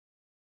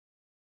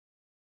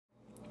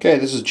Okay,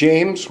 this is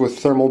James with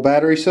Thermal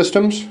Battery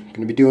Systems. I'm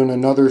going to be doing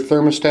another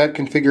thermostat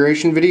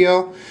configuration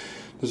video.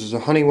 This is a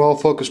Honeywell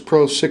Focus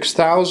Pro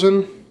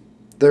 6000.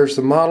 There's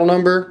the model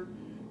number.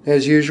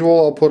 As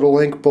usual, I'll put a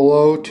link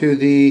below to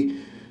the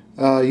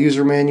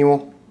user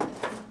manual.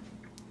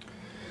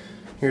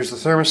 Here's the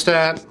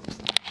thermostat.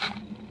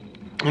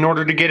 In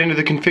order to get into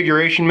the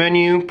configuration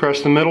menu,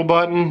 press the middle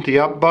button, the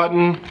up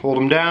button, hold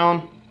them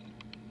down.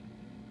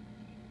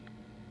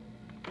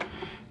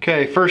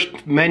 Okay,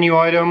 first menu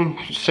item,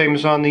 same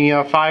as on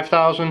the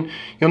 5000.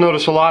 You'll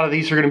notice a lot of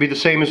these are going to be the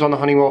same as on the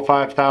Honeywell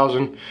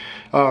 5000.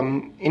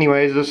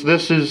 Anyways,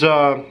 this is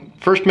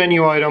first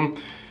menu item.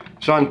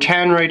 It's on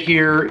 10 right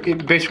here.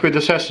 Basically,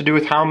 this has to do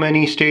with how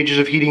many stages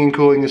of heating and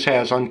cooling this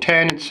has. On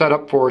 10, it's set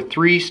up for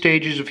 3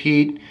 stages of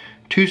heat,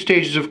 2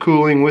 stages of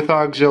cooling with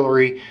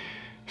auxiliary,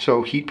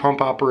 so heat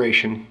pump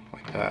operation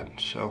like that.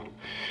 So,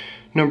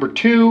 number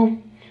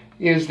 2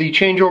 is the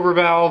changeover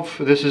valve.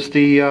 This is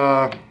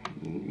the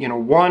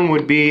 1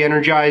 would be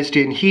energized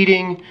in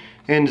heating,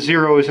 and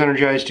 0 is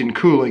energized in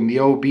cooling, the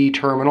OB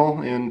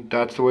terminal, and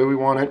that's the way we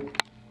want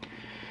it.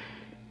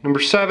 Number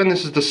 7,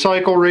 this is the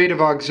cycle rate of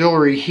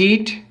auxiliary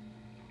heat.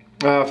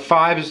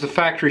 5 is the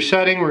factory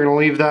setting. We're going to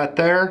leave that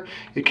there.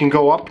 It can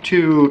go up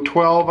to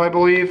 12, I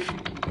believe.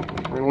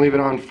 We're going to leave it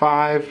on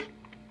 5.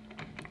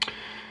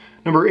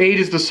 Number 8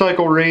 is the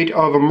cycle rate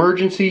of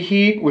emergency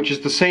heat, which is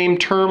the same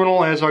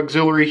terminal as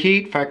auxiliary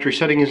heat. Factory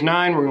setting is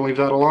 9. We're going to leave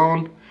that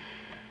alone.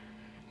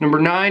 Number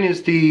 9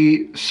 is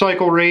the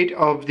cycle rate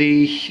of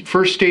the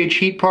first stage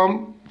heat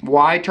pump,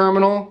 Y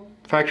terminal.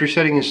 Factory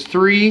setting is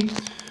 3.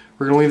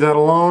 We're going to leave that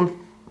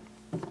alone.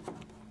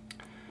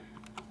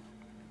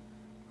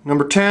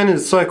 Number 10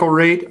 is cycle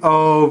rate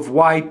of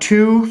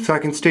Y2,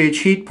 second stage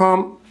heat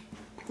pump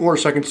or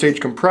second stage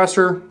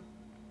compressor.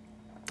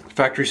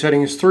 Factory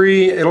setting is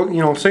 3.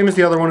 It'll, same as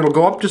the other one, it'll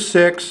go up to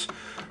 6.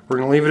 We're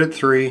going to leave it at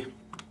 3.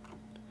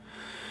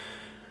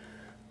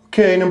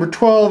 Okay, number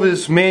 12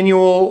 is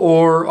manual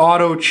or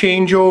auto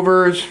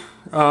changeovers.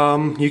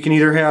 You can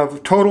either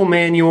have total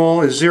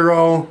manual is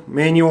 0,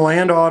 manual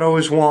and auto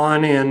is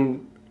 1,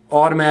 and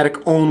automatic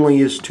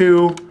only is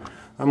 2.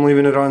 I'm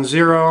leaving it on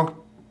 0.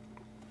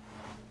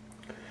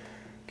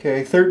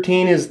 Okay,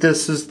 13 is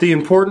this is the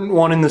important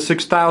one in the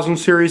 6000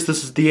 series.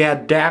 This is the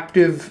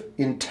adaptive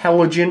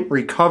intelligent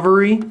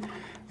recovery,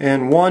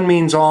 and 1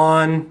 means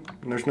on,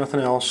 and there's nothing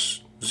else.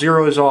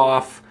 0 is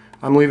off.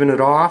 I'm leaving it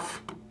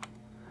off.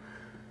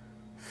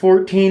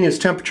 14 is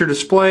temperature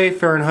display,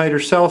 Fahrenheit or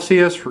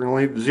Celsius. We're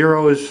going to leave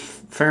 0 is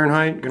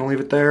Fahrenheit, going to leave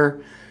it there.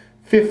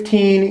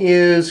 15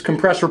 is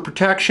compressor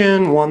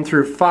protection, 1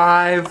 through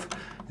 5.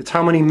 It's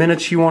how many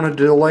minutes you want to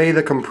delay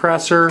the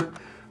compressor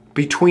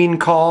between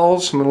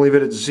calls. I'm going to leave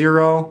it at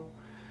 0.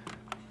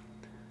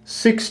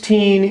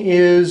 16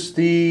 is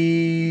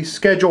the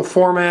schedule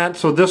format.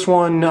 So this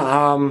one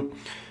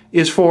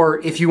is for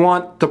if you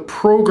want the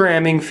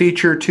programming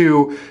feature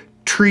to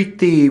treat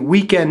the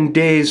weekend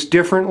days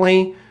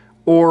differently.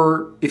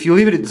 Or if you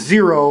leave it at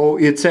 0,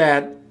 it's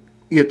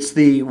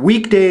the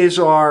weekdays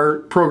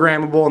are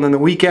programmable and then the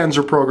weekends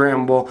are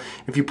programmable.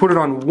 If you put it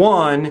on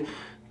 1,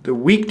 the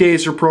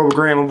weekdays are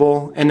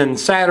programmable and then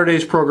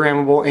Saturdays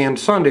programmable and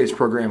Sundays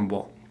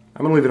programmable.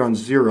 I'm going to leave it on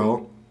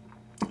 0.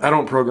 I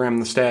don't program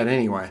the stat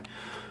anyway.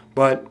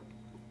 But,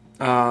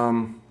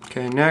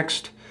 okay,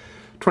 next.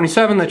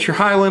 27, that's your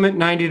high limit,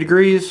 90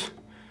 degrees.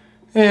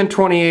 And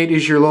 28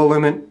 is your low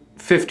limit,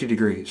 50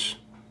 degrees.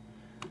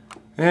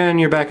 And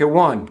you're back at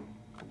 1.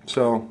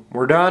 So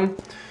we're done.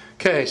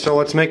 Okay, so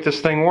let's make this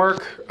thing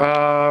work.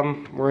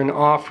 We're in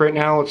off right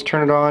now. Let's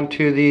turn it on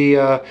to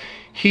the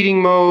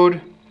heating mode.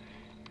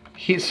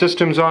 Heat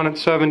system's on at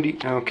 70.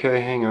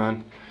 Okay, hang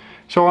on.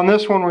 So on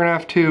this one we're gonna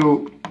have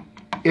to,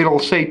 it'll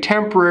say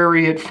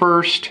temporary at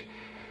first,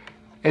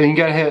 and you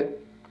gotta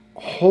hit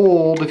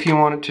hold if you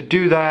want it to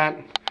do that.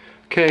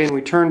 Okay, and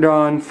we turned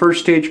on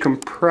first stage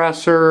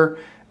compressor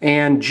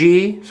and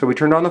G. So we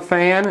turned on the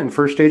fan and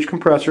first stage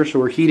compressor, so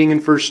we're heating in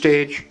first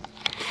stage.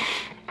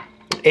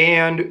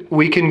 And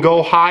we can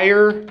go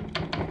higher,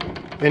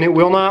 and it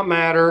will not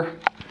matter.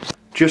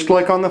 Just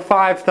like on the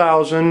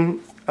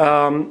 5000,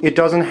 it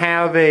doesn't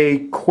have a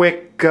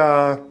quick,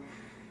 like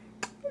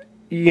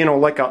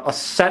a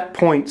set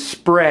point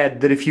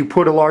spread that if you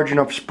put a large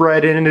enough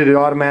spread in it, it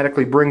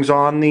automatically brings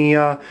on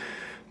the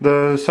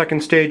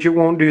second stage. It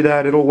won't do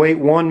that. It'll wait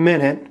 1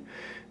 minute.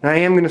 And I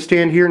am going to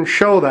stand here and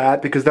show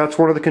that because that's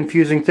one of the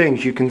confusing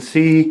things. You can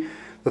see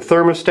the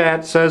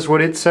thermostat says what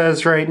it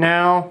says right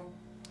now.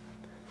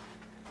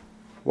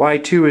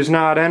 Y2 is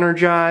not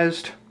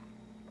energized,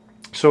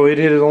 so it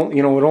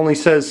only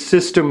says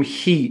system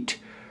heat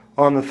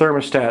on the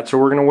thermostat. So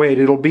we're going to wait.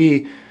 It'll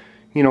be,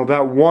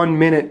 about 1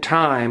 minute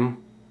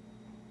time.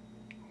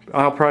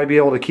 I'll probably be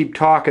able to keep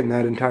talking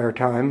that entire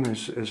time,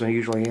 as I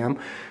usually am.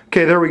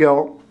 Okay, there we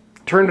go.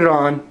 Turned it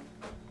on.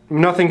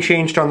 Nothing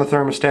changed on the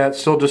thermostat.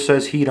 Still just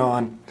says heat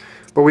on.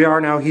 But we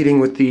are now heating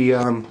with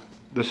the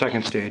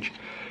second stage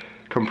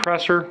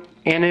compressor.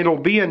 And it'll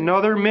be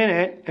another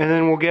minute, and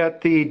then we'll get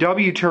the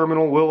W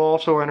terminal will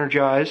also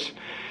energize,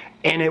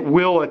 and it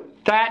will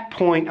that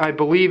point, I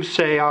believe,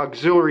 say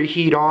auxiliary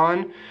heat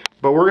on,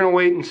 but we're going to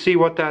wait and see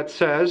what that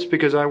says,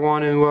 because I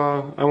want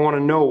to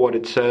know what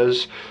it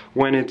says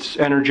when it's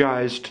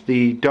energized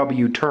the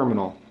W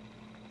terminal.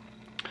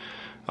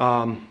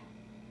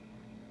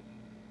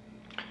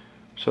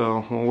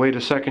 So we'll wait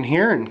a second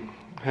here and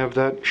have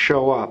that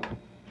show up.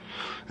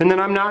 And then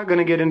I'm not going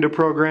to get into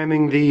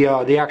programming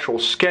the actual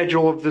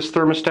schedule of this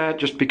thermostat,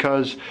 just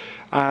because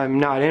I'm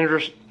not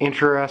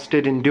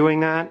interested in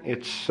doing that.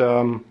 It's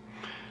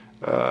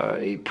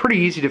pretty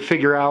easy to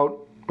figure out,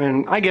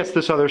 and I guess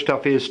this other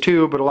stuff is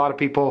too, but a lot of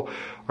people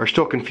are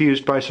still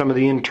confused by some of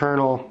the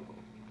internal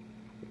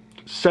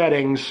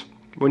settings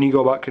when you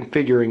go about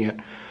configuring it.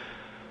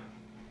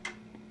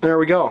 There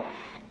we go.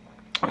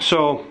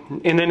 So,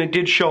 and then it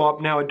did show up.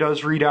 Now it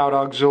does read out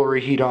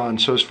auxiliary heat on.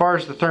 So as far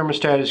as the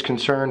thermostat is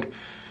concerned,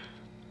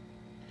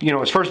 you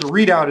know, as far as the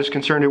readout is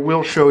concerned, it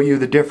will show you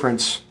the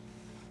difference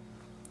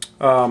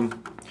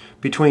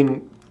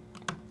between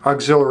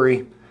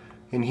auxiliary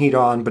and heat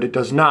on, but it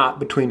does not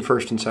between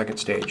first and second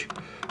stage.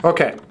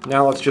 Okay,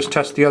 now let's just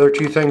test the other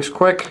two things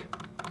quick.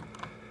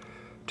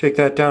 Take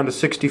that down to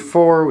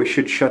 64. We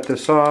should shut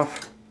this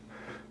off.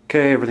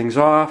 Okay, everything's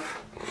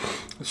off.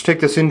 Let's take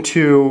this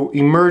into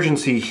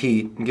emergency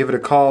heat and give it a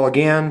call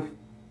again.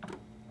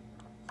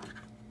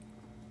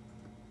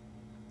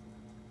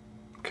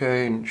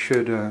 Okay, and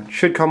it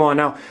should come on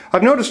now.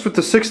 I've noticed with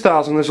the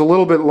 6000 there's a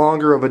little bit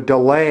longer of a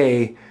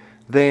delay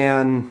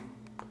than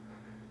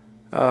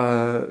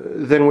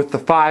with the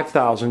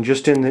 5000.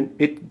 Just in that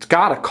it's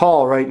got a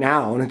call right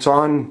now and it's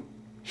on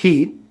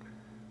heat.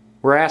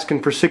 We're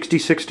asking for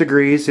 66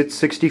 degrees. It's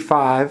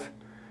 65.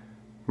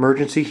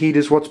 Emergency heat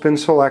is what's been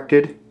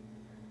selected.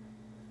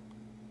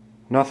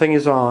 Nothing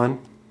is on.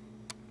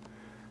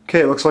 Okay,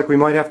 it looks like we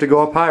might have to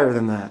go up higher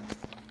than that.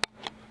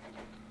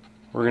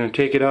 We're going to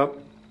take it up.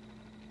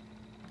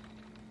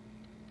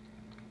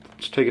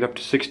 Let's take it up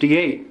to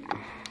 68.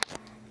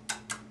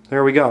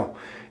 There we go.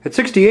 At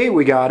 68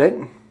 we got it.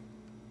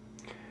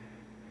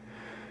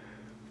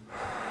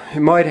 It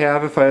might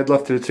have if I had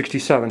left it at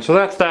 67. So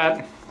that's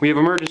that. We have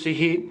emergency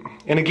heat.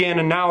 And again,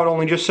 and now it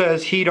only just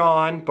says heat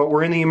on, but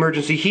we're in the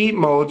emergency heat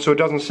mode, so it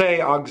doesn't say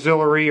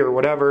auxiliary or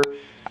whatever,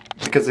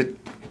 because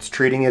it's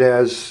treating it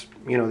as,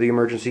 you know, the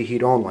emergency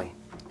heat only.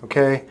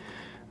 Okay.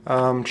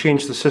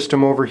 Change the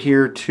system over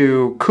here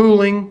to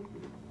cooling.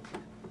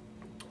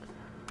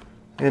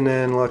 And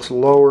then let's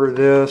lower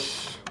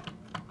this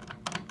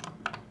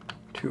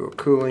to a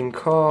cooling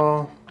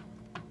call.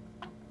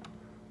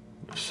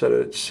 Set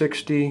it at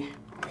 60.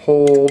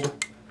 Hold.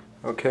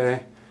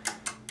 Okay.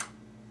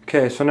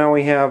 Okay, so now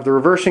we have the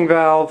reversing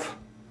valve,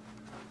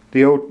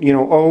 the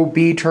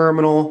OB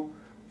terminal,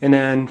 and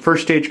then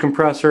first stage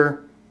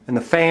compressor, and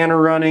the fan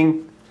are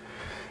running.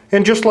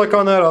 And just like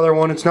on that other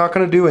one, it's not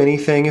going to do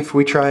anything if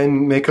we try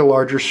and make a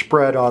larger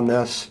spread on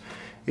this.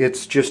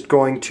 It's just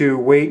going to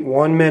wait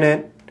 1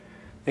 minute,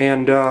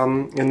 and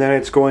then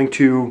it's going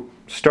to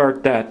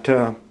start that,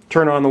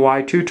 turn on the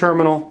Y2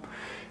 terminal,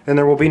 and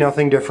there will be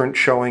nothing different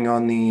showing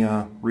on the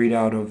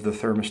readout of the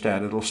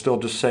thermostat. It'll still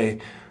just say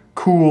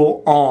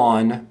cool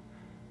on,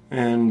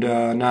 and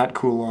not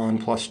cool on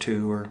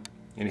 +2 or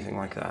anything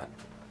like that.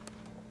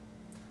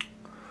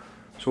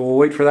 So we'll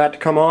wait for that to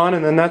come on,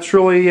 and then that's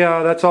really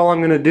that's all I'm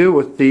going to do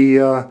with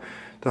the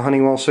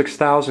Honeywell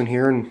 6000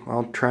 here, and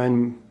I'll try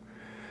and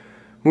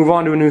move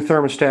on to a new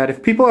thermostat.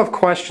 If people have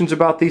questions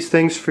about these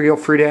things, feel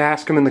free to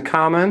ask them in the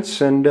comments,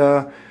 and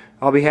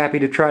I'll be happy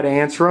to try to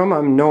answer them.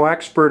 I'm no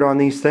expert on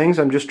these things.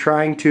 I'm just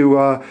trying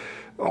to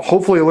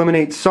hopefully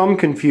eliminate some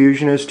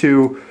confusion as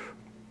to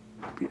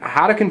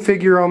how to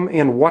configure them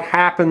and what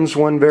happens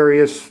when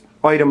various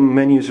item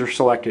menus are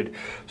selected.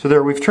 So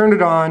there, we've turned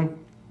it on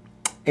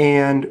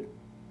and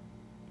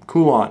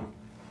cool on.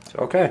 So,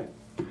 okay.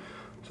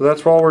 So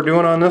that's all we're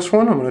doing on this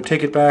one. I'm going to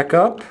take it back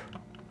up,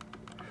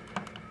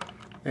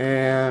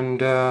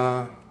 and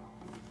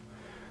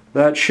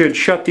that should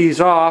shut these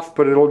off,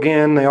 but it'll,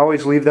 again, they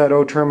always leave that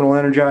O terminal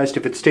energized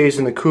if it stays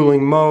in the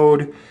cooling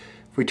mode.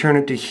 If we turn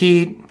it to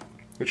heat,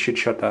 it should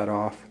shut that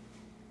off.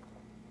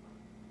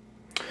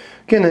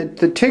 Again,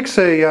 it takes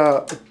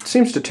it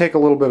seems to take a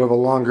little bit of a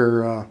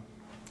longer,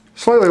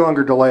 slightly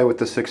longer delay with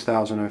the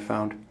 6000, I've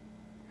found.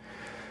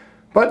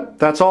 But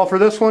that's all for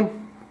this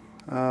one.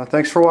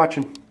 Thanks for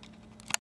watching.